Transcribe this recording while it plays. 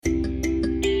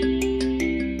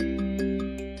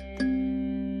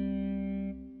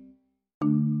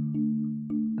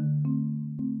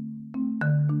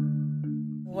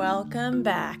Welcome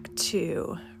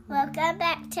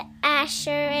back to Asher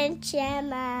and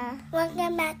Gemma.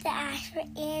 Welcome back to Asher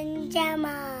and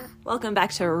Gemma. Welcome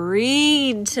back to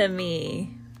Read to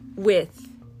Me with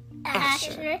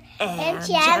Asher and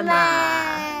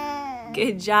Gemma.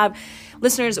 Good job.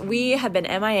 Listeners, we have been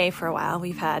MIA for a while.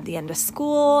 We've had the end of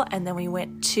school, and then we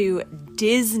went to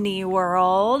Disney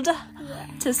World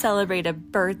to celebrate a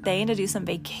birthday and to do some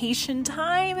vacation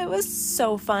time. It was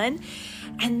so fun.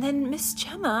 And then Miss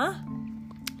Gemma,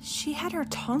 she had her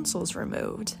tonsils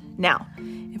removed. Now,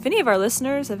 if any of our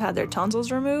listeners have had their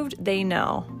tonsils removed, they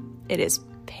know it is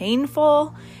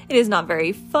painful. It is not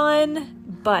very fun,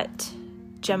 but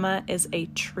Gemma is a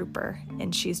trooper,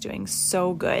 and she's doing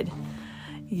so good.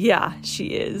 Yeah, she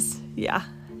is. Yeah.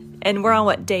 And we're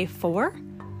on day 4?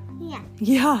 Yeah.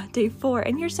 Yeah, day 4.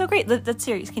 And you're so great. That's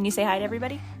serious. Can you say hi to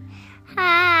everybody?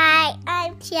 Hi,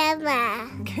 I'm Gemma.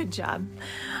 Good job.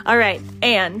 All right.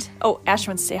 And,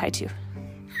 Asher wants to say hi too.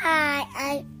 Hi,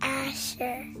 I'm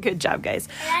Asher. Good job, guys.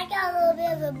 And I got a little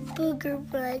bit of a booger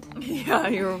blood. Yeah,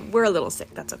 we're a little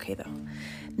sick. That's okay, though.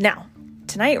 Now,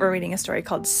 tonight we're reading a story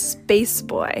called Space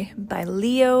Boy by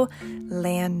Leo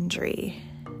Landry.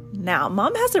 Now,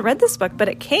 Mom hasn't read this book, but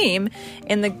it came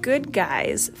in the Good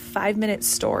Guys 5-Minute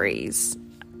Stories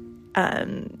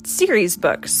series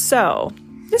book. So,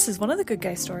 this is one of the Good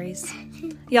Guy stories.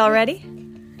 Y'all ready?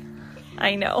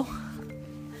 I know.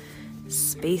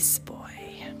 Space Boy.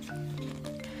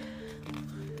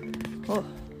 Oh.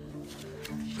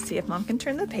 See if Mom can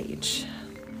turn the page.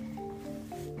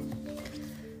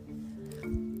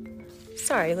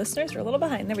 Sorry, listeners, we're a little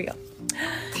behind. There we go.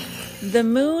 The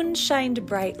moon shined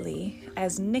brightly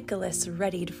as Nicholas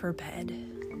readied for bed.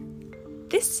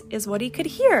 This is what he could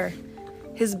hear.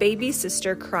 His baby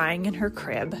sister crying in her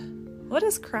crib. What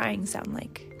does crying sound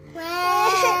like?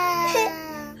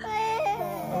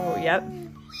 Oh, yep.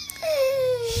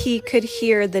 He could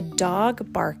hear the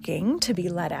dog barking to be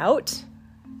let out.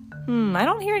 I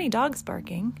don't hear any dogs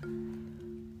barking.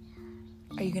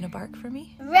 Are you going to bark for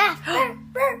me?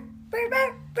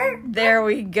 There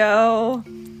we go.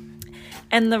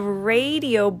 And the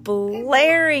radio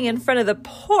blaring in front of the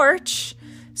porch.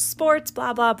 Sports,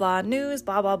 blah, blah, blah. News,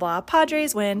 blah, blah, blah.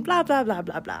 Padres win, blah, blah, blah,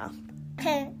 blah, blah.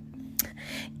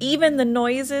 Even the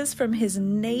noises from his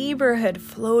neighborhood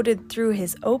floated through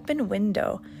his open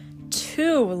window.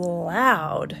 Too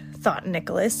loud, thought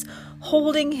Nicholas,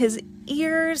 holding his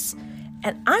ears.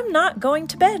 And I'm not going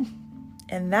to bed.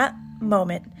 In that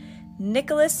moment,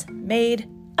 Nicholas made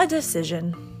a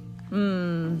decision.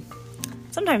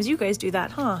 Sometimes you guys do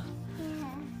that, huh? Yeah.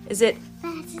 Is it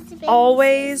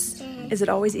always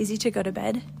easy to go to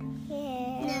bed?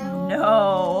 Yeah.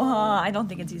 No, I don't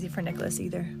think it's easy for Nicholas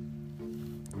either.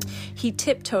 He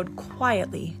tiptoed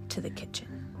quietly to the kitchen.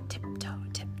 Tiptoe,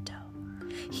 tiptoe.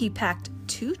 He packed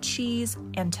 2 cheese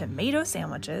and tomato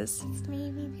sandwiches. It's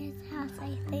maybe this house,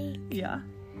 I think. Yeah.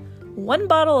 1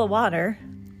 bottle of water,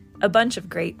 a bunch of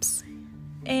grapes,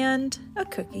 and a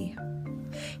cookie.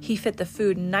 He fit the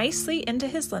food nicely into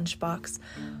his lunchbox,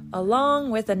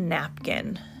 along with a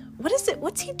napkin. What is it?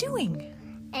 What's he doing?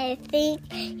 I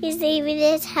think he's leaving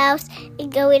his house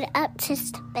and going up to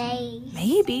space.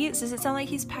 Maybe. Does it sound like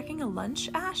he's packing a lunch,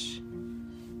 Ash?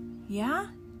 Yeah?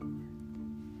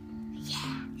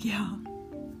 Yeah. Yeah.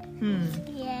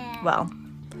 Well,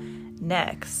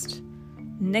 next,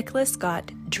 Nicholas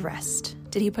got dressed.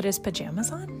 Did he put his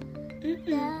pajamas on?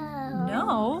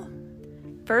 No.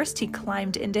 First, he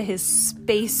climbed into his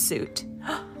spacesuit.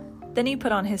 Then he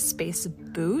put on his space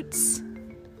boots.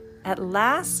 At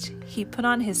last, he put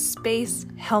on his space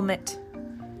helmet.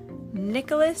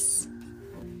 Nicholas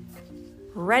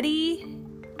read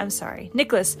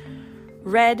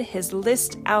his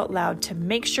list out loud to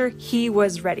make sure he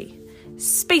was ready.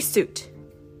 Spacesuit,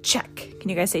 check. Can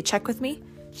you guys say check with me?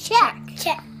 Check.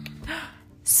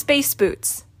 Space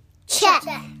boots, Check.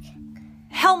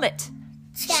 helmet.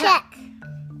 Check.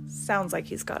 Sounds like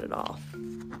he's got it all.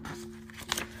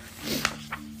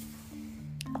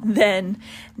 Then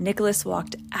Nicholas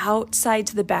walked outside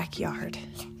to the backyard.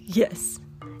 Yes.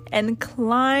 And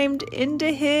climbed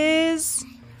into his...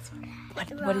 What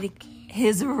did he...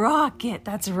 His rocket.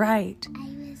 That's right. I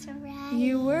was right.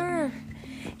 You were.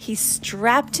 He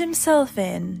strapped himself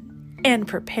in and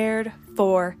prepared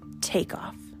for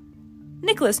takeoff.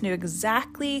 Nicholas knew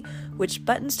exactly which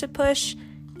buttons to push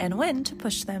and when to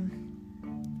push them.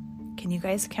 Can you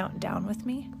guys count down with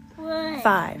me? 1,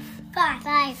 5,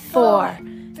 4,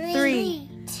 3,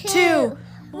 2,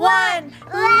 1.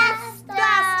 Blast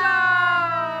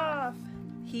off!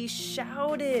 He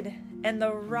shouted, and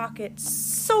the rocket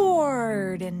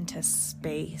soared into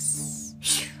space.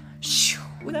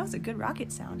 Ooh, that was a good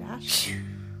rocket sound, Ash.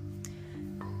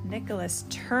 Nicholas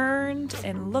turned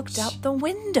and looked out the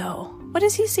window. What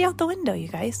does he see out the window, you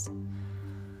guys?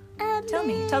 Tell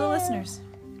the listeners.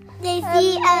 They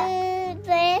see a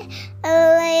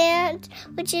land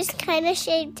which is kind of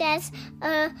shaped as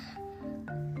a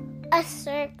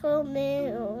circle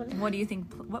moon. What do you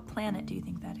think? What planet do you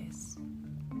think that is?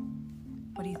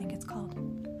 What do you think it's called?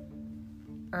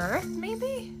 Earth,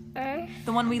 maybe? Earth.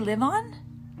 The one we live on?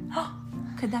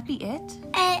 Could that be it?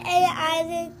 And the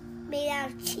island made out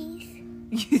of cheese.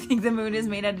 You think the moon is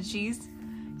made out of cheese?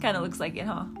 Kind of looks like it,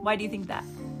 huh? Why do you think that?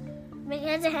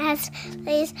 Because it has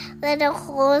these little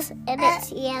holes and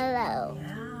it's yellow.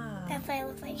 Yeah. That's why it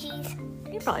looks like cheese.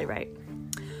 You're probably right.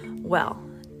 Well,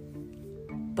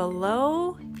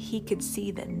 below he could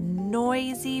see the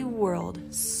noisy world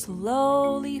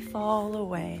slowly fall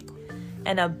away.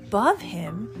 And above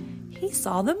him, he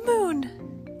saw the moon.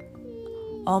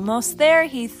 Almost there,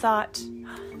 he thought.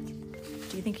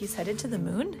 Do you think he's headed to the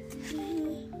moon?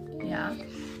 Yeah.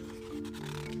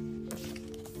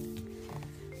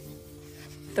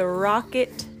 The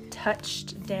rocket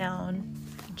touched down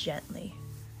gently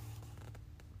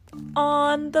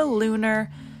on the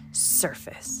lunar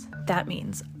surface. That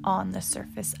means on the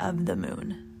surface of the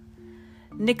moon.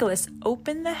 Nicholas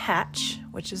opened the hatch,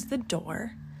 which is the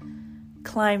door,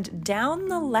 climbed down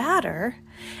the ladder,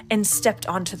 and stepped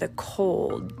onto the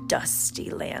cold, dusty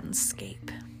landscape.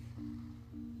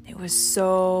 It was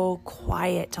so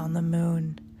quiet on the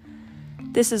moon.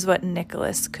 This is what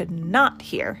Nicholas could not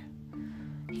hear.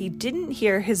 He didn't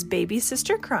hear his baby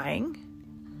sister crying.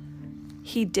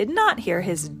 He did not hear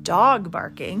his dog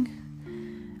barking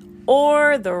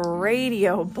or the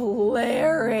radio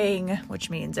blaring, which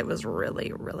means it was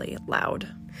really, really loud.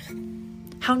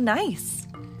 How nice,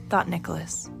 thought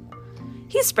Nicholas.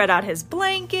 He spread out his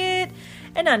blanket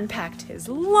and unpacked his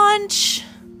lunch.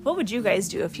 What would you guys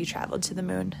do if you traveled to the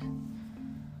moon?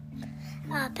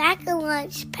 Pack a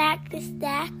lunch, pack the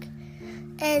snack,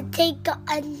 and get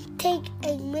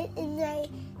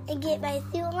my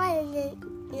suit on and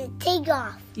then take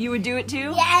off. You would do it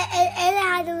too? Yeah, and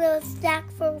I had a little snack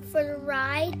for the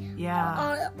ride.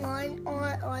 Yeah.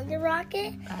 On the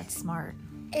rocket. That's smart.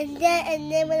 And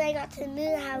then when I got to the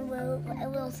moon, I had a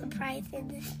little surprise in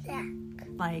the snack.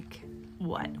 Like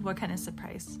what? What kind of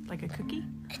surprise? Like a cookie?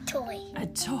 A toy. A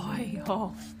toy.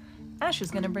 Oh, Ash is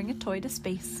gonna bring a toy to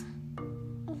space.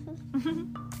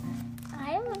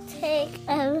 I will take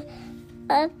a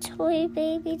toy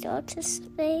baby doll to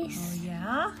space. Oh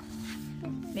yeah?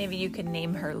 Maybe you can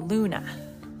name her Luna.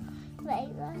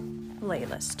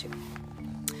 Layla's too.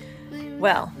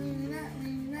 Well,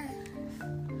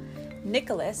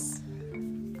 Nicholas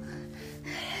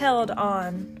held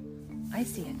on. I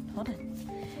see it. Hold on.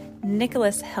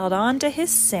 Nicholas held on to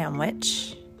his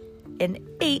sandwich and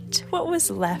ate what was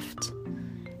left.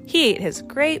 He ate his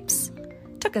grapes,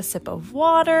 took a sip of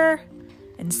water,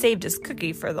 and saved his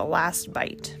cookie for the last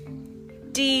bite.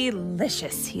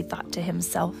 Delicious, he thought to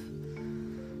himself.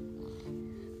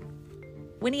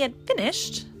 When he had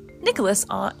finished, Nicholas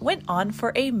went on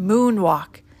for a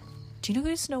moonwalk. Do you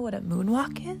guys know what a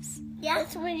moonwalk is? Yeah,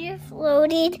 it's when you're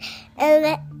floating in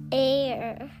the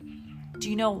air. Do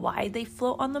you know why they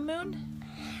float on the moon?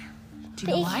 Do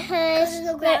you know why? Because there's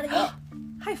no gravity.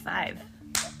 High five.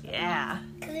 Yeah.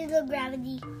 Because there's no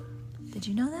gravity. Did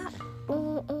you know that?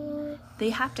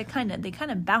 They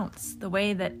kind of bounce. The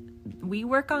way that we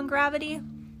work on gravity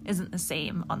isn't the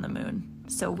same on the moon.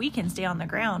 So we can stay on the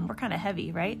ground. We're kind of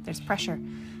heavy, right? There's pressure.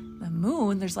 The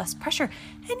moon, there's less pressure.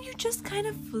 And you just kind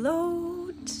of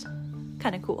float.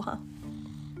 Kind of cool, huh?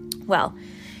 Well,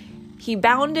 he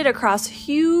bounded across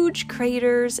huge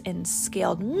craters and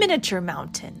scaled miniature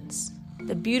mountains.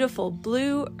 The beautiful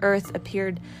blue earth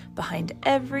appeared behind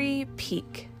every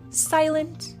peak,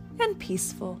 silent and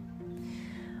peaceful.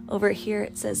 Over here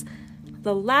it says,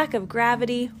 the lack of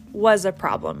gravity was a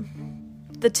problem.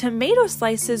 The tomato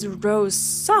slices rose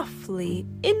softly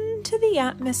into the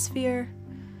atmosphere.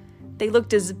 They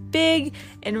looked as big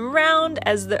and round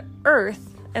as the earth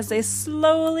as they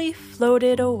slowly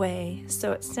floated away.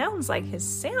 So it sounds like his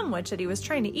sandwich that he was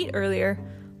trying to eat earlier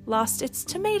lost its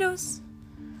tomatoes.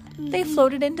 They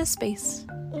floated into space.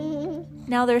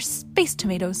 Now they're space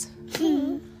tomatoes.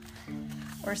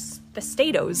 Or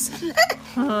spastatoes.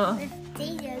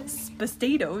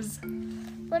 Spastatoes.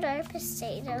 What are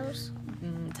potatoes?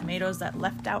 Tomatoes that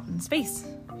left out in space.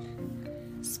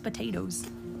 Spatatoes.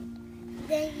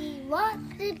 Then he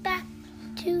walked it back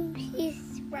to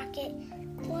his rocket,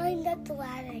 climbed up the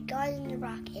ladder, got in the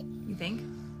rocket. You think?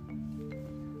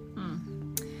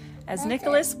 As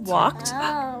Nicholas walked, you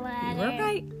were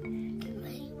right.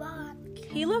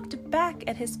 He looked back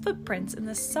at his footprints in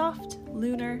the soft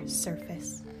lunar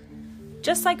surface.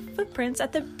 Just like footprints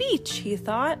at the beach, he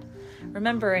thought,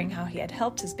 remembering how he had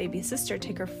helped his baby sister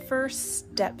take her first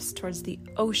steps towards the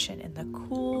ocean in the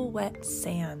cool, wet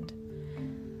sand.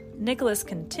 Nicholas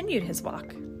continued his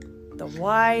walk. The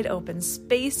wide open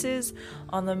spaces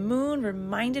on the moon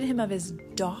reminded him of his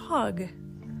dog.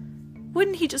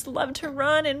 Wouldn't he just love to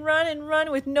run and run and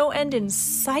run with no end in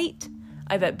sight?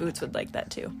 I bet Boots would like that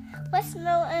too. What's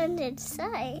no end in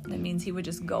sight? That means he would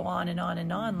just go on and on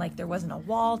and on, like there wasn't a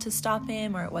wall to stop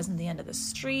him, or it wasn't the end of the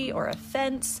street or a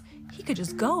fence. He could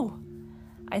just go.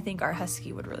 I think our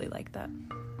husky would really like that.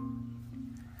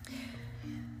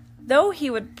 Though he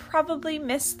would probably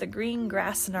miss the green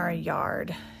grass in our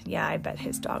yard. Yeah, I bet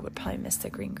his dog would probably miss the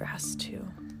green grass too.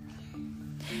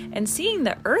 And seeing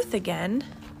the earth again,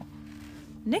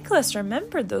 Nicholas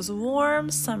remembered those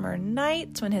warm summer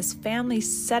nights when his family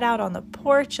set out on the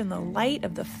porch in the light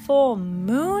of the full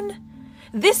moon.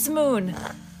 This moon,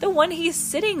 the one he's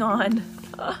sitting on.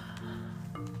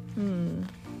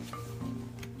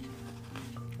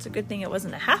 It's a good thing it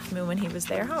wasn't a half moon when he was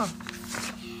there, huh?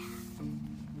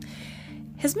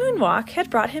 His moonwalk had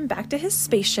brought him back to his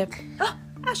spaceship. Oh,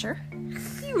 Asher,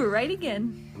 you were right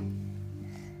again.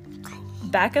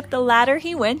 Back up the ladder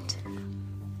he went.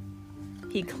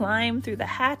 He climbed through the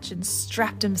hatch and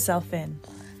strapped himself in.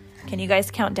 Can you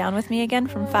guys count down with me again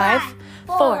from 5,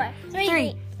 4,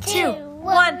 3, 2,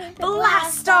 1,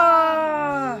 blast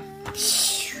off!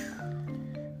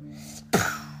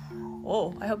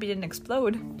 Oh, I hope he didn't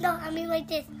explode. No, I mean like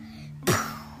this.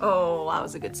 Oh, that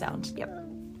was a good sound. Yep.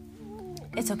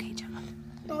 It's okay, Gemma.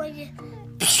 No, like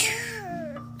this.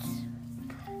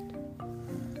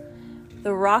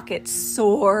 The rocket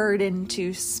soared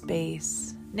into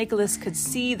space. Nicholas could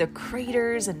see the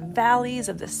craters and valleys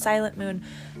of the silent moon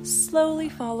slowly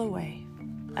fall away.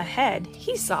 Ahead,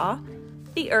 he saw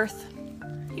the Earth.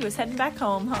 He was heading back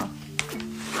home, huh?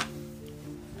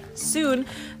 Soon,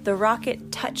 the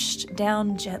rocket touched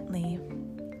down gently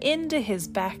into his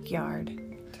backyard.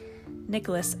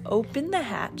 Nicholas opened the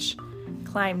hatch,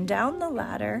 climbed down the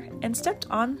ladder, and stepped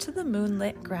onto the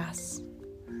moonlit grass.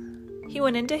 He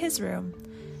went into his room,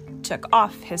 took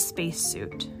off his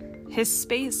spacesuit, his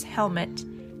space helmet,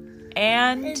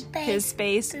 and his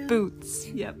space boots.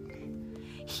 Yep.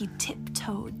 He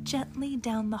tiptoed gently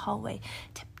down the hallway.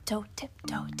 Tiptoe,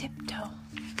 tiptoe, tiptoe.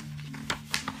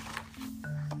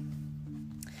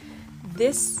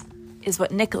 This is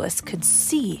what Nicholas could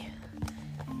see.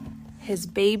 His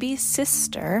baby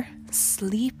sister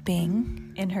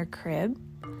sleeping in her crib,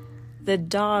 the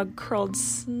dog curled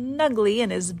snugly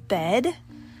in his bed,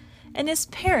 and his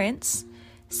parents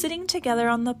sitting together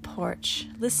on the porch,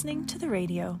 listening to the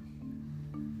radio.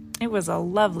 It was a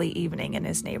lovely evening in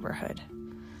his neighborhood.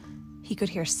 He could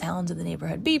hear sounds of the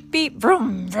neighborhood. Beep, beep,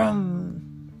 vroom, vroom.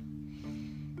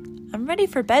 I'm ready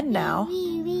for bed now.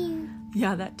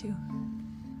 Yeah, that too.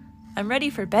 I'm ready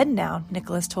for bed now,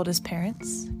 Nicholas told his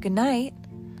parents. Good night.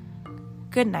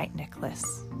 Good night,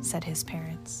 Nicholas, said his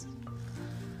parents.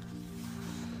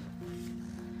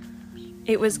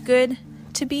 It was good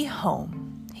to be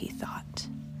home, he thought.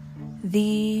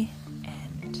 The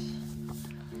end.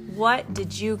 What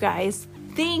did you guys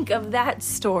think of that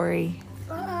story?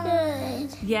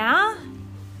 Good. Yeah?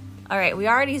 All right, we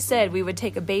already said we would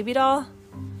take a baby doll,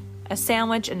 a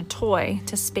sandwich, and a toy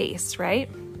to space, right?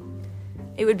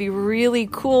 It would be really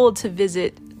cool to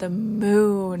visit the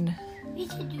moon. We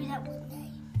should do that one day.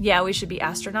 Yeah, we should be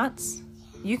astronauts.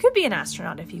 You could be an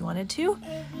astronaut if you wanted to.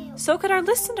 So could our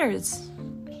listeners.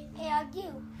 Hey, I do.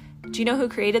 Do you know who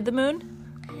created the moon?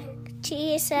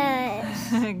 Jesus.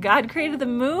 God created the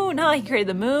moon, huh? He created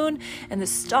the moon and the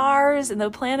stars and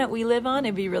the planet we live on.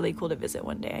 It'd be really cool to visit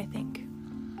one day, I think.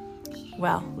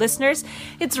 Well, listeners,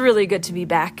 it's really good to be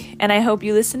back, and I hope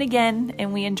you listen again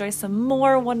and we enjoy some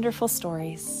more wonderful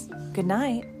stories. Good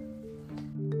night.